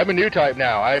 I'm a new type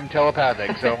now. I'm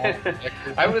telepathic. So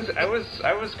I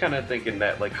was kind of thinking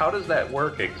that, like, how does that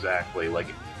work exactly? Like,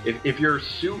 if your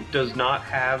suit does not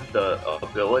have the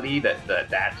ability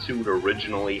that suit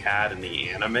originally had in the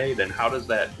anime, then how does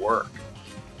that work?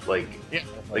 Like, yeah,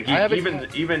 like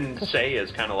even Say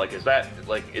is kind of like, is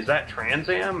that Trans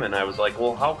Am? And I was like,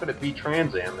 well, how could it be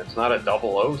Trans Am? It's not a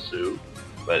 00 suit.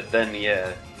 But then,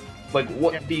 yeah. Like,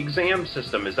 what, the exam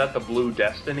system, is that the Blue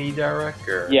Destiny, Derek?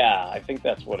 Or? Yeah, I think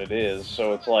that's what it is.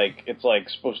 So it's like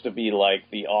supposed to be like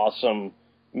the awesome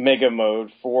mega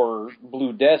mode for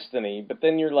Blue Destiny, but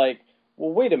then you're like,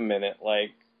 well, wait a minute,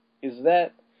 like, is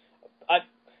that,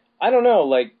 I don't know,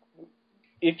 like,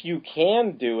 if you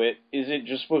can do it, is it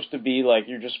just supposed to be like,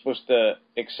 you're just supposed to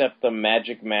accept the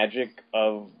magic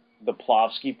of the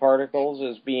Plovsky particles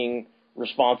as being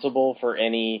responsible for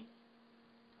any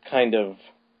kind of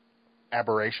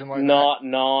aberration like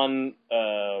non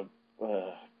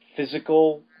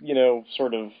physical, you know,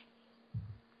 sort of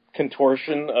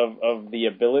contortion of the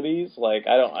abilities. Like,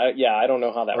 I don't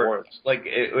know how that works. Like,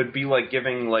 it would be like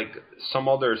giving, like, some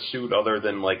other suit other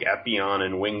than, like, Epion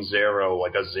and Wing Zero,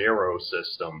 like a Zero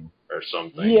system or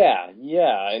something. Yeah,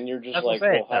 and you're just like,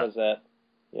 well, how does that...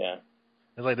 Yeah.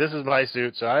 It's like, this is my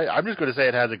suit, so I'm just going to say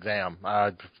it has exam,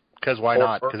 because why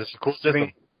not? Because it's a cool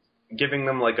system. Giving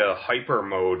them like a hyper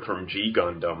mode from G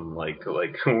Gundam, like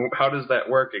how does that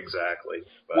work exactly?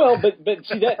 But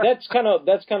see that's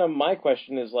kind of my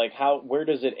question is like where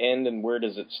does it end and where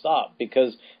does it stop?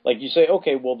 Because like you say,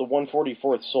 okay, well the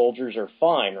 144th soldiers are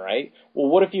fine, right? Well,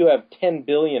 what if you have 10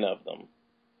 billion of them?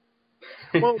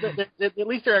 Well, at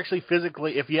least they're actually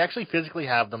physically. If you actually physically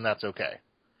have them, that's okay.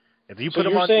 If you put so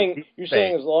them on, you're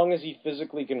saying as long as he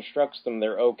physically constructs them,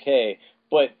 they're okay,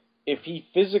 but if he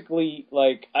physically,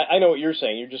 like, I know what you're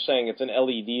saying. You're just saying it's an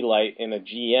LED light in a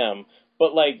GM.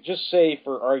 But, like, just say,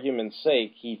 for argument's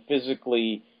sake, he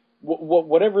physically,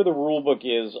 whatever the rule book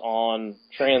is on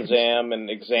Trans Am and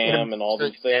Exam and all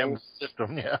these things.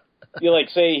 System, yeah. You like,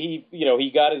 say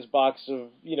he got his box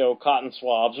of, cotton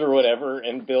swabs or whatever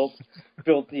and built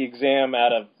the Exam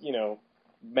out of,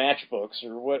 matchbooks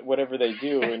or whatever they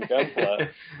do in Gunpla.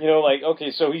 Like,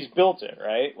 okay, so he's built it,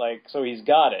 right? Like, so he's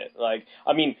got it. Like,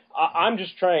 I mean, I'm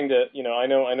just trying to, I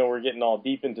know we're getting all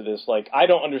deep into this. Like, I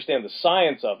don't understand the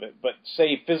science of it, but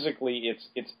say physically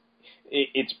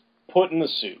it's put in the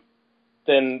suit,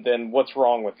 then what's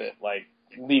wrong with it? Like,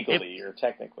 legally or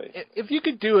technically? If you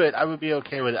could do it, I would be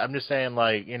okay with it. I'm just saying,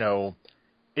 like,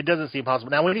 it doesn't seem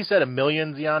possible. Now, when he said 1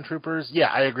 million Zeon troopers, yeah,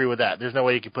 I agree with that. There's no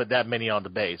way you could put that many on the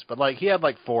base. But, like, he had,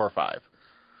 like, 4 or 5.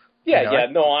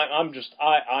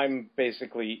 I'm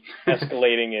basically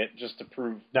escalating it just to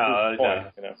prove the point,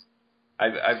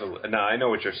 I know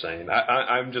what you're saying.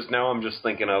 I'm just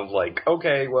thinking of like,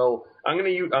 okay, well, I'm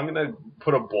gonna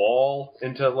put a ball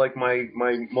into like my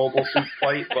mobile suit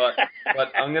fight, but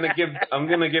I'm gonna give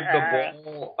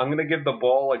the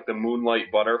ball like the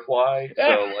Moonlight Butterfly.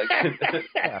 So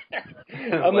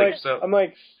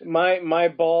like, my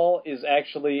ball is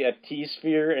actually a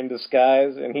T-sphere in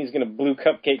disguise, and he's gonna blue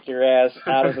cupcake your ass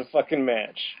out of the fucking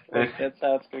match. Like, that's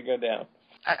how it's gonna go down.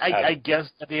 I guess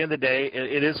at the end of the day,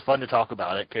 it is fun to talk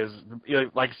about it because,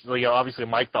 obviously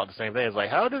Mike thought the same thing. It's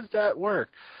like, how does that work?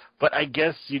 But I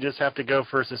guess you just have to go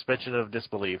for a suspension of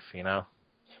disbelief,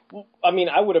 Well, I mean,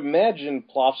 I would imagine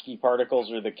Plofsky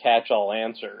particles are the catch-all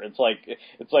answer. It's like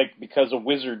because a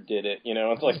wizard did it,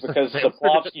 It's like because the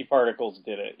Plofsky particles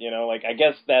did it, Like, I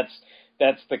guess that's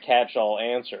the catch-all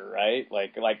answer, right?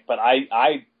 But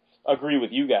I agree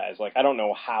with you guys. Like, I don't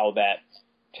know how that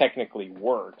technically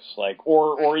works, like,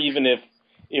 or even if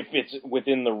it's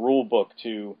within the rule book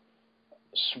to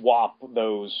swap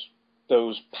those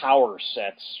power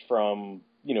sets from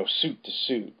suit to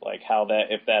suit, like how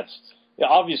if that's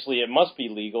obviously it must be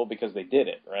legal because they did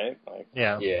it, right? Like,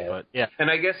 yeah.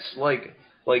 And I guess like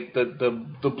the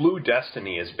Blue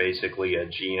Destiny is basically a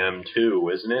GM too,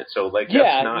 isn't it? So like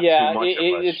that's not too much of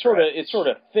a it sort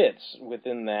of fits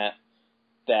within that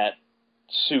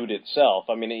suit itself.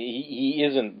 I mean, he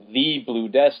isn't the Blue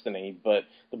Destiny, but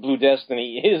the Blue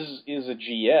Destiny is a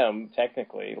GM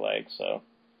technically, like, so.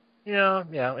 Yeah.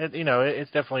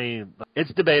 It's definitely,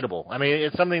 it's debatable. I mean,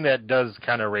 it's something that does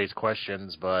kind of raise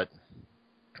questions, but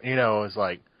it's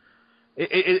like,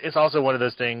 it's also one of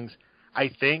those things. I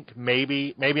think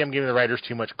maybe I'm giving the writers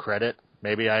too much credit.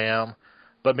 Maybe I am.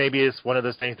 But maybe it's one of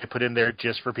those things they put in there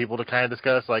just for people to kind of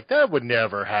discuss, like, that would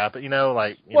never happen,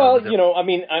 I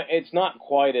mean, it's not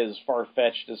quite as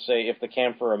far-fetched to say if the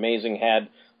Camphor Amazing had,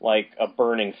 like, a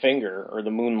burning finger or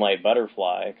the Moonlight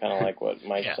Butterfly, kind of like what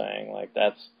Mike's saying. Like,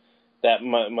 that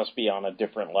must be on a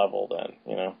different level then,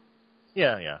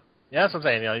 Yeah, that's what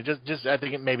I'm saying. Just I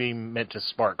think it may be meant to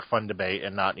spark fun debate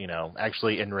and not,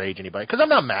 actually enrage anybody. Because I'm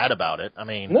not mad about it. I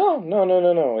mean... No.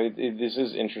 This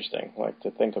is interesting, like, to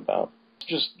think about.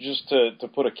 Just to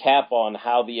put a cap on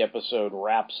how the episode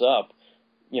wraps up,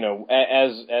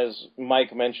 as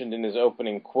Mike mentioned in his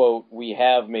opening quote, we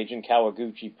have Meijin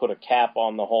Kawaguchi put a cap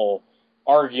on the whole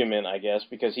argument, I guess,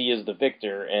 because he is the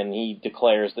victor, and he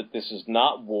declares that this is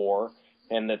not war,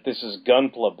 and that this is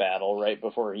Gunpla battle right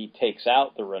before he takes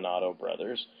out the Renato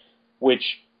brothers,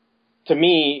 which, to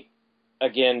me,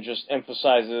 again, just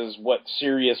emphasizes what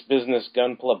serious business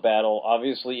Gunpla battle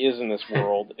obviously is in this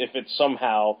world. If it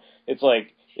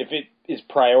is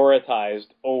prioritized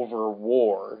over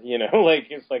war, like,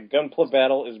 it's like Gunpla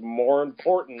battle is more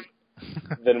important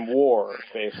than war,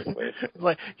 basically.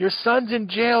 Like, your son's in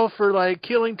jail for, like,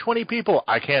 killing 20 people.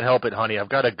 I can't help it, honey. I've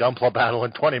got a Gunpla battle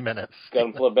in 20 minutes.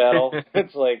 Gunpla battle?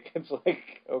 It's like,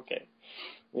 okay.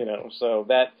 So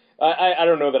that, I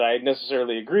don't know that I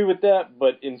necessarily agree with that,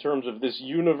 but in terms of this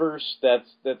universe, that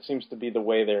seems to be the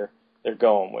way they're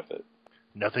going with it.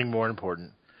 Nothing more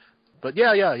important. But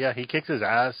yeah, he kicks his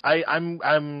ass.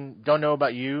 I'm don't know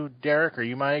about you, Derek, or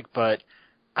you, Mike, but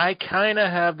I kind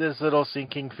of have this little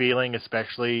sinking feeling,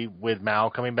 especially with Mao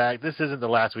coming back. This isn't the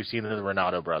last we've seen of the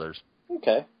Renato brothers.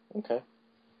 Okay.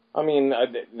 I mean,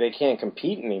 they can't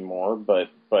compete anymore, but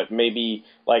maybe,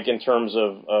 like, in terms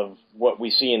of what we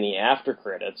see in the after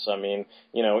credits, I mean,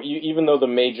 you know, even though the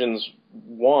Magians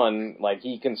won, like,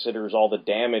 he considers all the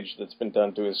damage that's been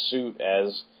done to his suit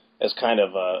as kind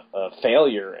of a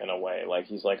failure in a way. Like,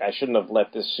 he's like, I shouldn't have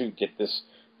let this suit get this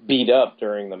beat up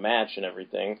during the match and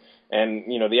everything.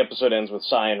 And, you know, the episode ends with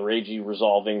Sai and Reiji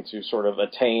resolving to sort of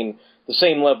attain the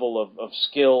same level of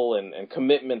skill and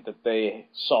commitment that they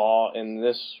saw in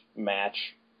this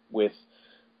match with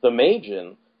the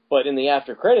Majin. But in the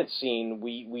after credits scene,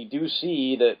 we do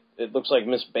see that it looks like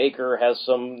Miss Baker has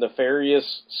some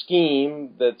nefarious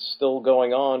scheme that's still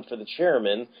going on for the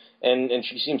chairman, and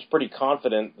she seems pretty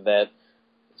confident that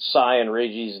Sai and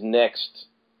Reiji's next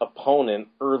opponent,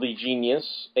 Early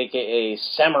Genius, aka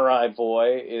Samurai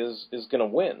Boy, is going to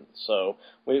win. So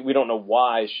we don't know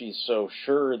why she's so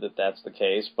sure that that's the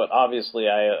case, but obviously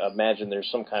I imagine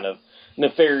there's some kind of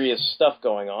nefarious stuff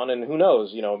going on, and who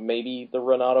knows, you know, maybe the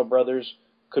Renato brothers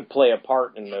could play a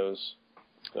part in those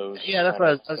yeah, that's what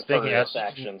I was thinking.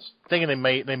 Actions. Thinking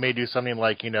they may do something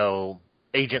like, you know,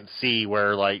 Agent C,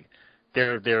 where like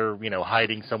they're you know,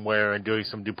 hiding somewhere and doing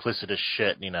some duplicitous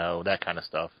shit, you know, that kind of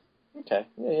stuff. Okay,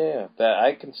 yeah. That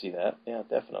I can see that. Yeah,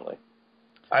 definitely.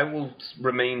 I will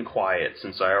remain quiet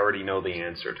since I already know the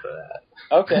answer to that.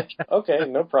 Okay,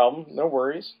 no problem, no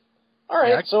worries. All right,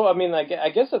 Yeah, so I mean, I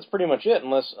guess that's pretty much it.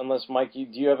 Unless Mike, do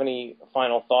you have any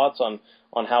final thoughts on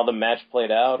how the match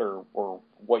played out, or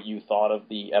what you thought of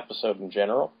the episode in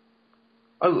general?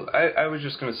 Oh, I was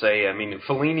just gonna say, I mean,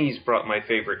 Fellini's brought my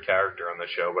favorite character on the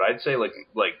show, but I'd say like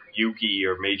Yuki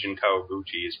or Meijin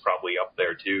Kawaguchi is probably up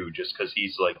there too, just because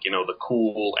he's like, you know, the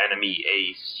cool enemy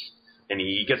ace, and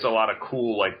he gets a lot of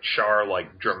cool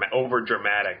over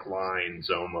dramatic lines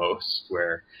almost,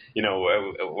 where, you know,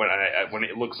 when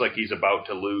it looks like he's about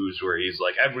to lose, where he's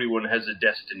like, everyone has a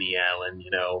destiny, Alan, you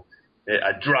know,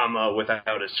 a drama without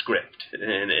a script,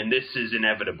 and this is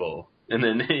inevitable. And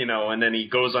then, you know, and then he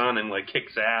goes on and like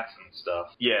kicks ass and stuff.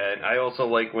 Yeah, and I also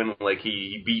like when like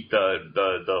he beat the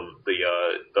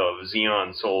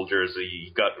Xeon soldiers.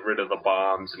 He got rid of the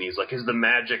bombs, and he's like, "Is the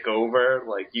magic over?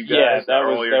 Like, you guys, that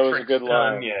all your was tricks a good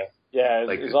line. done?" Yeah. Yeah,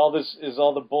 Like, is all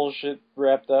the bullshit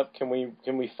wrapped up? Can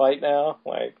we fight now?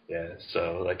 Like, yeah,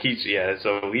 so like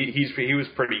he was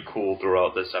pretty cool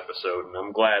throughout this episode, and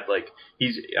I'm glad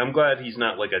he's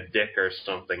not like a dick or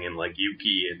something, and like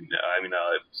Yuki and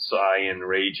Sai and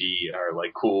Reiji are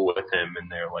like cool with him, and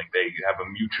they're like they have a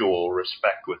mutual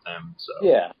respect with him. So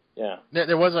yeah.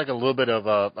 There was like a little bit of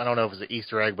I don't know if it was an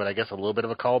Easter egg, but I guess a little bit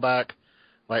of a callback.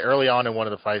 Like early on in one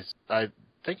of the fights, I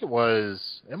think it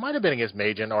might have been against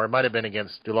Majin, or it might have been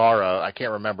against Dulara. I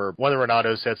can't remember. One of the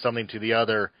Renatos said something to the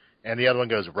other, and the other one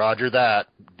goes, "Roger that."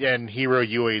 And Hiro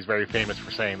Yui is very famous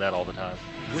for saying that all the time.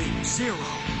 Wing 0.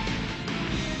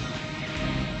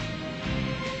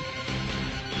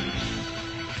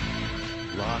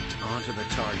 Locked onto the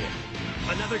target.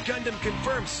 Another Gundam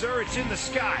confirmed, sir. It's in the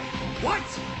sky. What?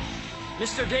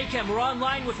 Mr. Daykem, we're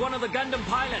online with one of the Gundam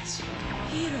pilots.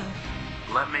 Hiro.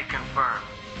 Let me confirm.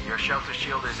 Your shelter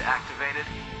shield is activated?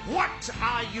 What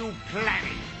are you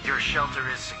planning? Your shelter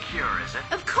is secure, is it?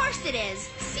 Of course it is.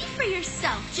 See for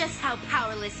yourself just how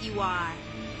powerless you are.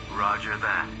 Roger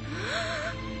that.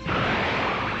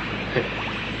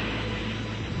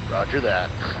 Roger that.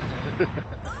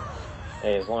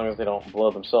 Hey, as long as they don't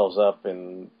blow themselves up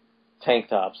in tank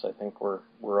tops, I think we're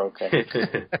okay.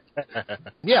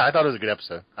 Yeah, I thought it was a good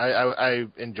episode. I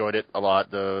enjoyed it a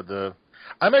lot.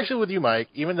 I'm actually with you, Mike.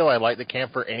 Even though I like the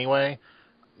camper anyway,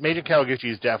 Major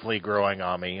Kawaguchi is definitely growing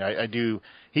on me. I do.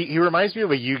 He reminds me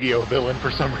of a Yu-Gi-Oh villain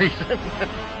for some reason.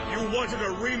 You wanted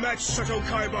a rematch, Sato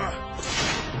Kaiba?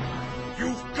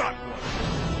 You've got one.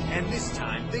 And this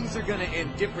time, things are gonna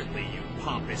end differently, you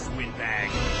pompous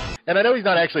windbag. And I know he's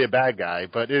not actually a bad guy,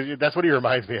 but that's what he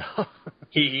reminds me of.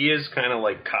 He is kind of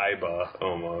like Kaiba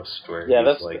almost. Where yeah,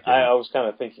 he's that's. like, I was kind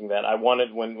of thinking that. I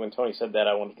wanted when Tony said that,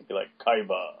 I wanted to be like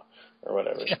Kaiba or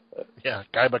whatever. Yeah,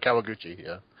 Kaiba Kawaguchi.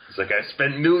 Yeah. It's like, I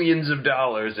spent millions of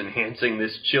dollars enhancing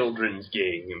this children's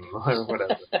game, or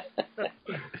whatever.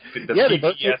 The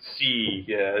PPSC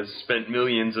has spent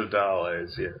millions of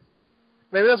dollars, yeah.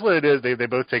 Maybe that's what it is. They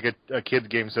both take a kid's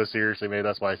game so seriously. Maybe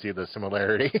that's why I see the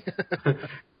similarity.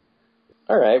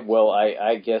 All right, well,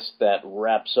 I guess that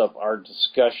wraps up our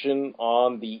discussion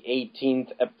on the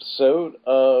 18th episode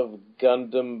of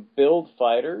Gundam Build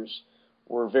Fighters.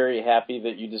 We're very happy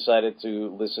that you decided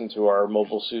to listen to our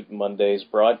Mobile Suit Mondays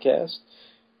broadcast.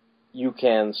 You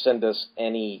can send us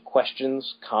any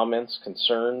questions, comments,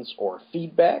 concerns, or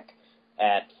feedback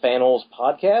at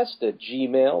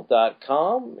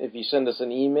fanholespodcast@gmail.com. If you send us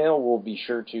an email, we'll be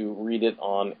sure to read it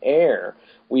on air.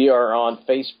 We are on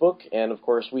Facebook, and of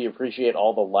course we appreciate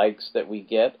all the likes that we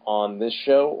get on this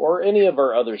show or any of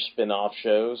our other spin-off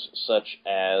shows, such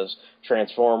as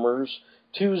Transformers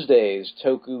Tuesdays,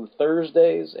 Toku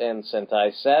Thursdays, and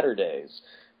Sentai Saturdays.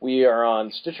 We are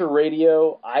on Stitcher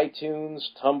Radio,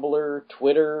 iTunes, Tumblr,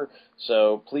 Twitter,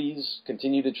 so please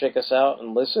continue to check us out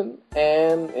and listen.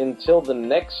 And until the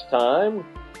next time,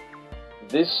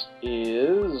 this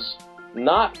is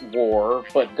not war,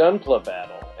 but Gunpla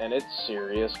Battle, and it's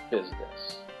serious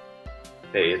business.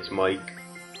 Hey, it's Mike,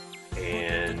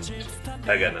 and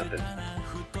I got nothing.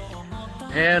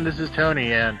 And this is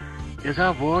Tony, and is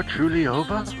our war truly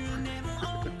over?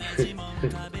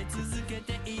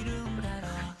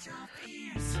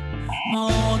もう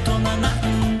大人なん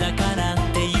だからっ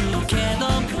て言うけど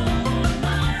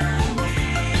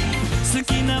好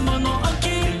きなものを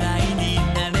嫌いに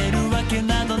なれるわけ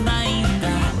などないんだた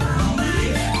わ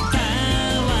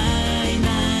い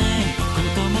ないこ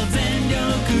とも全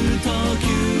力投球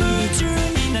夢中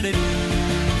になれる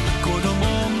子供も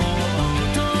大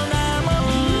人も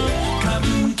関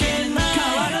係ない変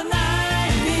わらない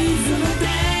リズムで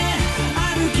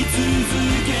歩き続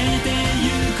けて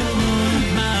ゆこう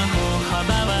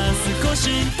幅は少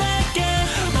しだけ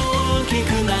大きく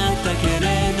なったけ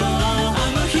れど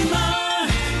あの日の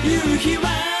夕日は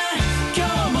今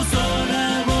日も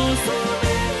空を染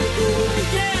める、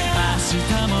明日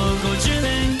も50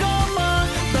年後も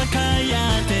バカ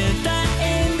やってた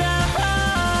いんだ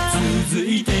続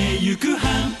いてゆく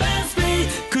反発スピ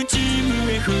ード口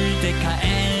笛吹いて帰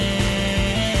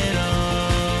ろ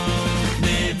う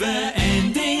Never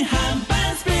ending 反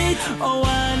発スピード終わ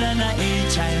らない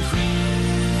チャイルド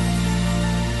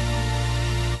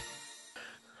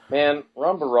Man,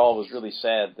 Ron Baral was really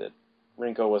sad that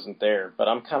Rinko wasn't there, but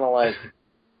I'm kind of like,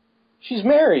 she's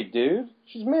married, dude.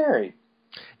 She's married.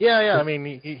 Yeah. I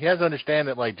mean, he has to understand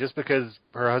that, like, just because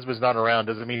her husband's not around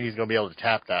doesn't mean he's going to be able to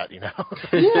tap that, you know?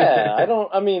 Yeah,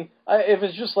 if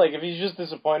it's just like, if he's just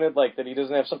disappointed, like, that he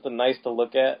doesn't have something nice to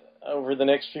look at over the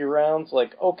next few rounds,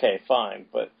 like, okay, fine,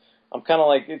 but I'm kind of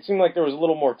like, it seemed like there was a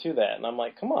little more to that, and I'm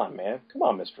like, come on, man. Come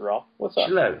on, Mr. Raw. What's up?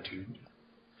 Chill out, dude.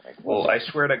 Well, I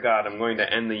swear to God, I'm going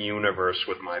to end the universe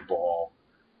with my ball.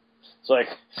 It's like,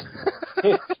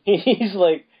 he's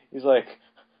like,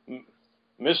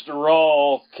 Mr.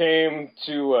 Raw came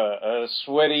to a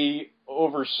sweaty,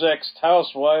 oversexed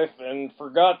housewife and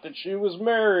forgot that she was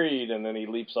married, and then he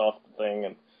leaps off the thing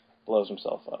and blows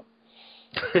himself up.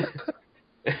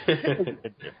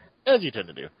 As you tend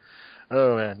to do.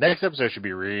 Oh, man. Next episode should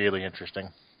be really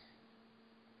interesting.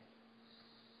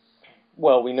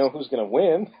 Well, we know who's going to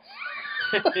win.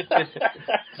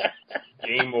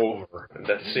 Game over.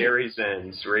 The series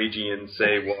ends. Regians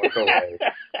say walk away.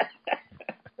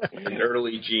 And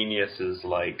early genius is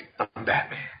like, I'm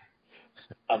Batman.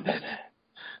 I'm Batman.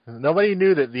 Nobody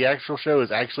knew that the actual show is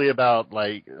actually about,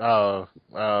 like, the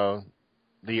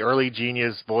early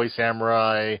genius, boy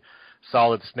samurai,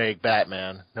 Solid Snake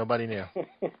Batman. Nobody knew.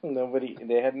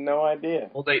 They had no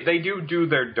idea. Well, they do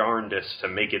their darndest to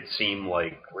make it seem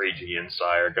like Reiji and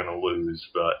Sai are going to lose,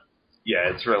 but yeah,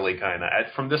 it's really kind of,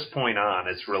 from this point on,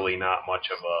 it's really not much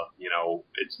of a,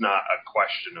 it's not a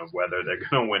question of whether they're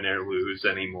going to win or lose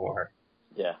anymore.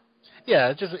 Yeah.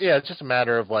 Yeah, it's just a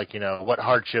matter of, like, what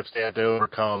hardships they have to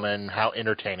overcome and how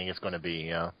entertaining it's going to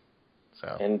be,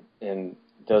 So. And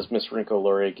does Miss Rinko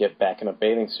Laurie get back in a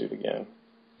bathing suit again?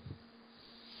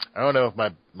 I don't know if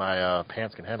my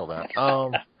pants can handle that.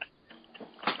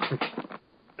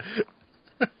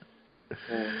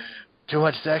 Too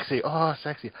much sexy. Oh,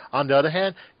 sexy. On the other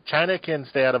hand, China can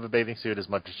stay out of a bathing suit as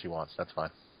much as she wants. That's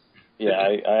fine. Yeah,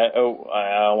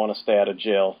 I want to stay out of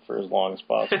jail for as long as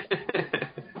possible.